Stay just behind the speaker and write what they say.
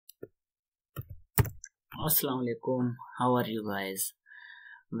Assalamu alaikum. How are you guys?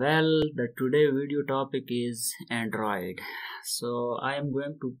 Well, the today video topic is Android. So I am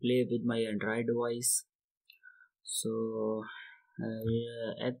going to play with my Android device. So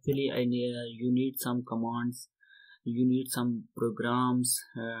actually, you need some commands. You need some programs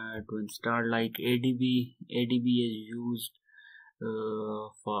to install, like ADB. ADB is used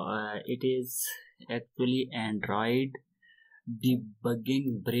for it is actually Android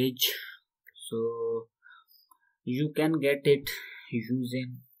Debugging Bridge. So you can get it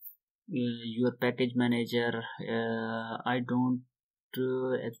using your package manager. I don't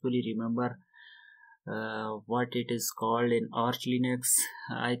actually remember what it is called in Arch Linux.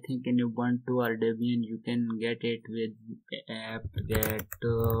 I think in Ubuntu or Debian you can get it with apt-get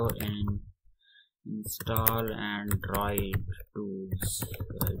and install Android tools.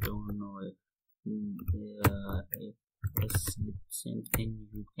 I don't know if it's the same thing.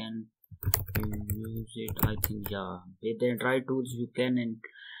 You can use it. I think, yeah, with the Android tools you can, and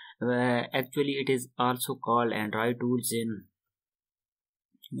actually it is also called Android tools in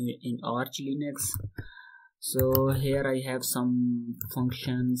Arch Linux. So here I have some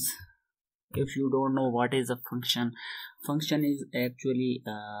functions. If you don't know what is a function is actually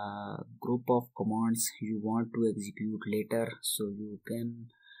a group of commands you want to execute later. So you can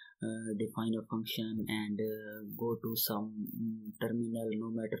define a function and go to some terminal, no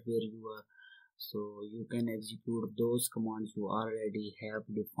matter where you are, so you can execute those commands you already have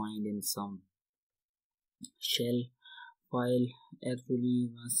defined in some shell file. Actually,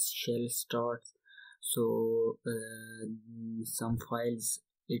 once shell starts, so some files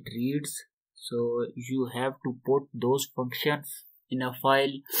it reads, so you have to put those functions in a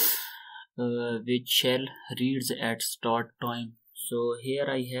file which shell reads at start time. So here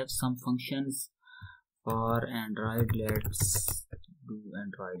I have some functions for Android. Let's do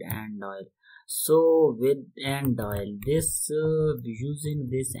Android and so with this using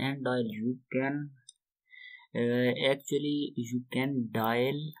this you can actually you can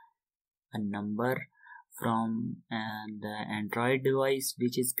dial a number from the Android device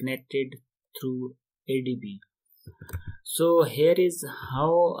which is connected through ADB. So here is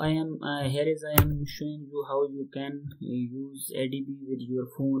how I am showing you how you can use ADB with your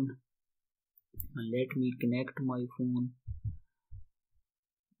phone. Let me connect my phone.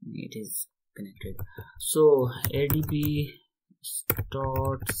 It is connected. So ADB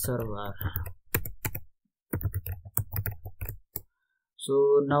start server.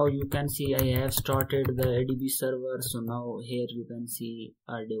 So now you can see I have started the ADB server. So now here you can see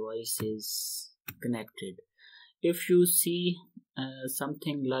our device is connected. If you see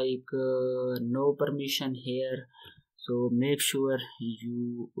something like no permission here, so make sure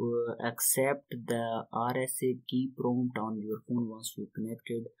you accept the RSA key prompt on your phone once you connect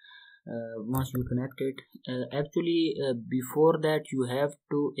it. Actually, before that you have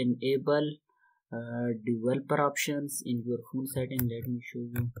to enable developer options in your phone setting. Let me show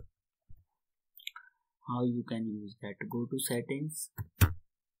you how you can use that. Go to settings,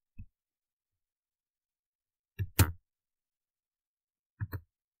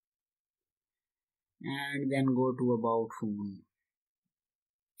 and then go to about phone.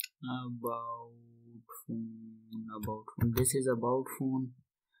 This is about phone,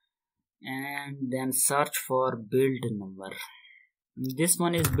 and then search for build number. This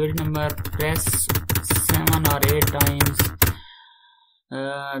one is build number. Press 7 or 8 times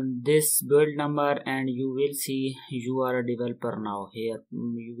this build number and you will see you are a developer now. Here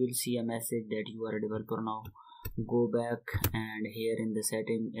you will see a message that you are a developer now. Go back, and here in the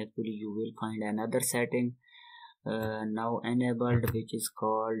setting actually you will find another setting now enabled, which is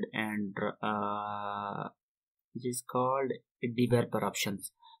called developer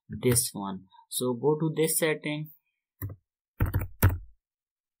options, this one. So go to this setting,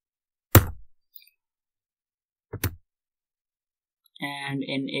 and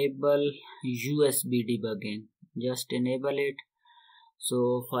enable USB debugging. Just enable it.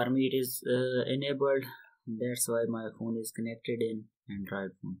 So for me it is enabled, that's why my phone is connected in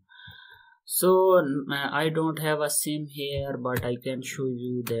Android phone. So I don't have a SIM here, but I can show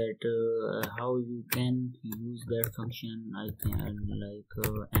you that how you can use that function. I can like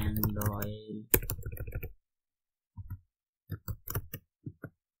Android,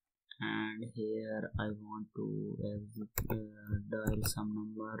 and here I want to dial some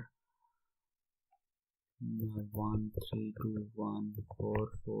number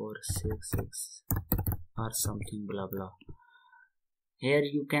 1321446 or something, blah blah. Here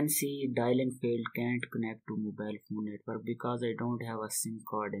you can see dialing failed, can't connect to mobile phone network because I don't have a SIM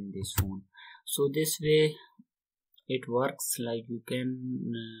card in this phone. So this way it works. Like you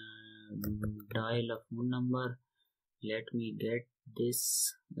can dial a phone number. Let me get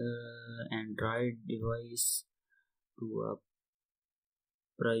this Android device to a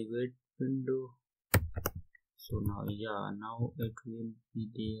private window. So now it will be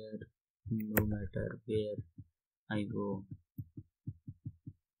there no matter where I go.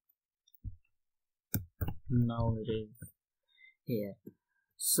 Now it is here.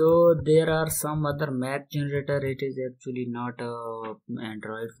 So there are some other MAC generator. It is actually not a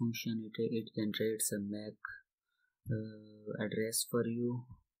Android function. It generates a MAC address for you.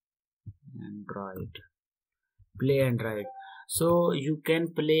 Android, play Android. So you can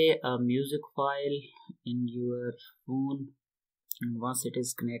play a music file in your phone, and once it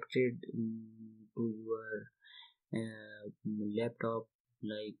is connected to your laptop,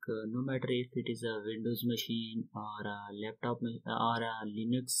 like no matter if it is a Windows machine or a laptop or a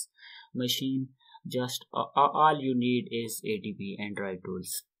Linux machine, just all you need is ADB Android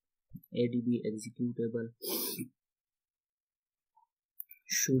tools. ADB executable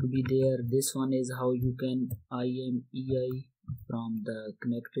should be there. This one is how you can IMEI from the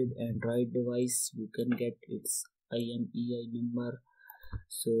connected Android device. You can get its IMEI number.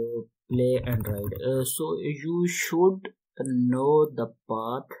 So play Android. So you should know the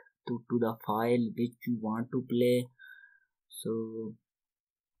path to the file which you want to play. So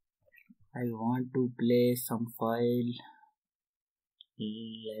I want to play some file.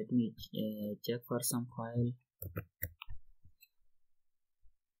 Let me check for some file.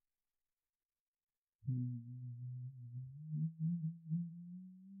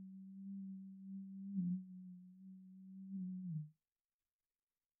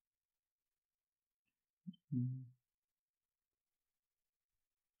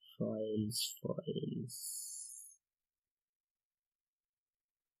 Files.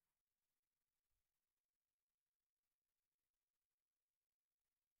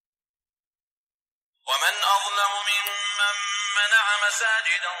 ومن أظلم ممن منع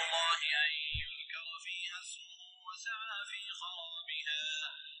مساجد الله أن يذكر فيها اسمه وسعى في خرابها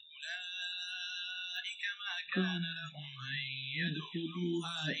أولئك ما كان لهم أن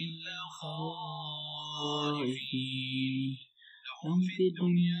يدخلوها إلا خائفين لهم في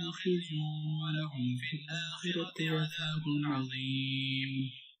الدنيا خزي ولهم في الآخرة عذاب عظيم.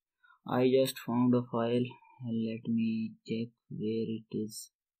 I just found a file. Let me check where it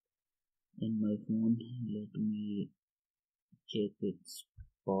is in my phone. Let me check its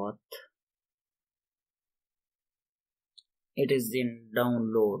path. It is in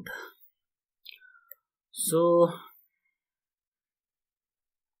download. So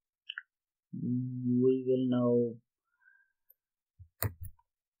we will now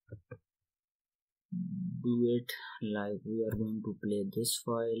do it like we are going to play this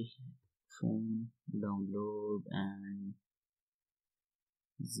file, phone, download, and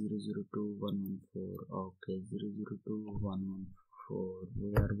 002114. Okay, 002114. We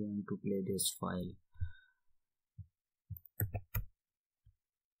are going to play this file.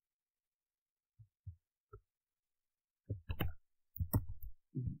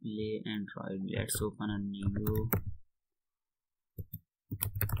 Play Android. Let's open a new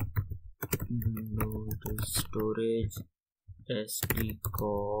download storage SD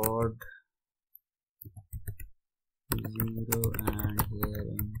card 0, and here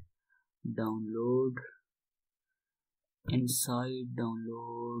in download, inside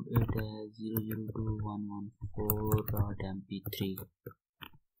download it has 002114.mp3.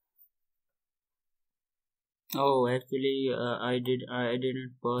 Oh, actually I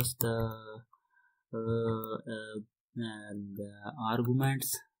didn't pass the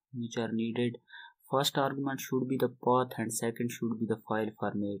arguments which are needed. First argument should be the path and second should be the file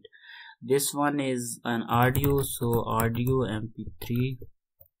format. This one is an audio, so audio mp3.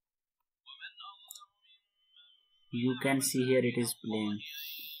 You can see here it is playing.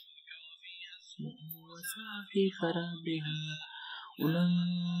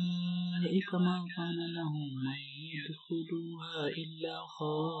 أولئك ما كان لهم أن يدخلوها إلا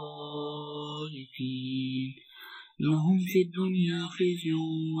خائفين لهم في الدنيا خزي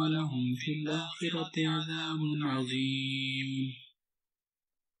ولهم في الآخرة عذاب عظيم.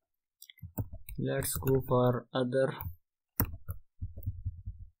 Let's go for other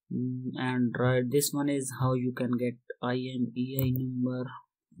Android. This one is how you can get IMEI number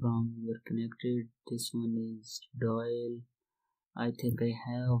from your connected. This one is dial. I think I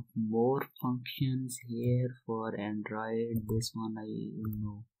have more functions here for Android. This one I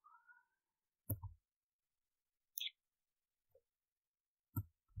know.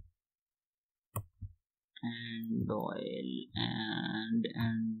 Android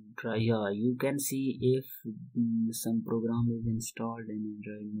yeah, you can see if some program is installed in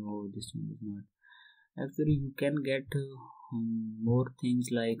Android. No, this one is not. Actually, you can get more things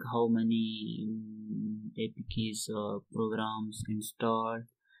like how many APKs programs installed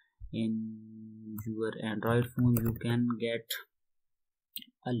in your Android phone. You can get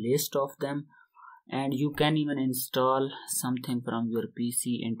a list of them, and you can even install something from your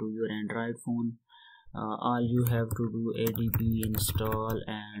PC into your Android phone. All you have to do adb install,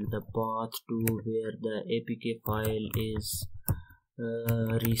 and the path to where the APK file is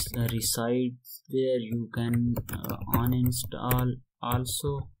resides there. You can uninstall.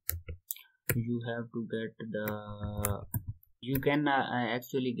 Also, you have to get the you can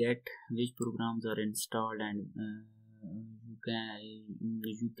actually get which programs are installed, and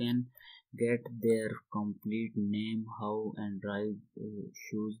you can get their complete name, how Android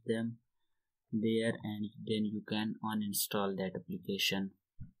shows them there, and then you can uninstall that application.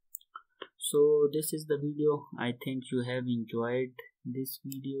 So this is the video. I think you have enjoyed this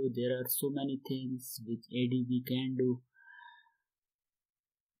video. There are so many things which ADB can do,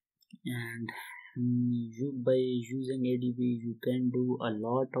 and by using ADB you can do a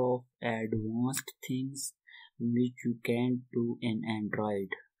lot of advanced things which you can't do in Android.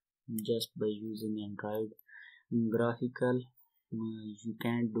 Just by using Android graphical, you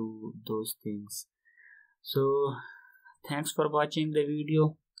can do those things. So thanks for watching the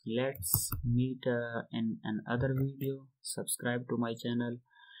video. Let's meet in another video. Subscribe to my channel,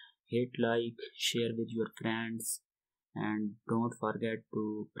 hit like, share with your friends, and don't forget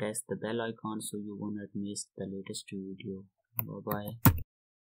to press the bell icon so you will not miss the latest video. Bye bye.